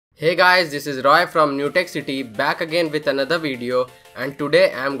Hey guys, this is Roy from New Tech City back again with another video, and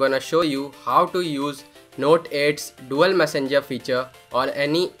today I am gonna show you how to use Note 8's dual messenger feature on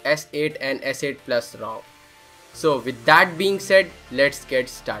any S8 and S8 Plus ROM. So with that being said, let's get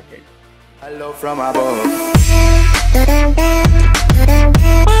started. Hello from above.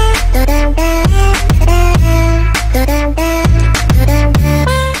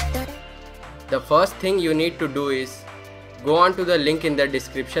 The first thing you need to do is go on to the link in the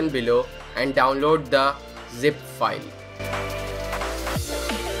description below and download the zip file.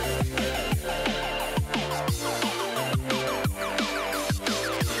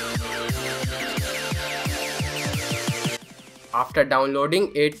 After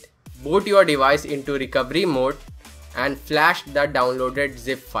downloading it, boot your device into recovery mode and flash the downloaded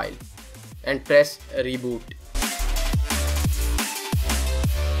zip file and press reboot.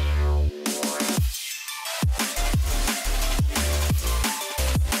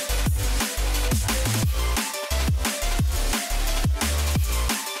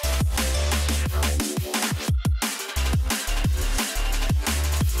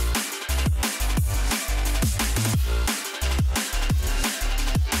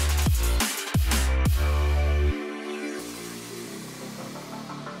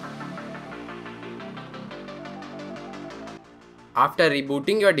 After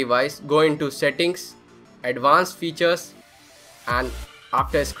rebooting your device, go into Settings, Advanced Features, and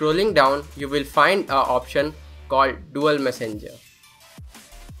after scrolling down, you will find an option called Dual Messenger.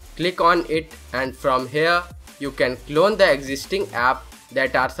 Click on it, and from here, you can clone the existing app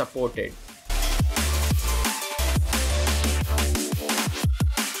that are supported.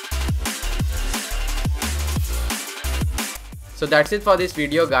 So that's it for this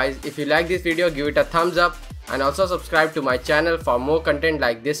video guys. If you like this video, give it a thumbs up and also subscribe to my channel for more content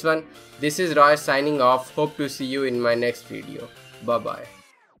like this one. This is Roy signing off. Hope to see you in my next video. Bye bye.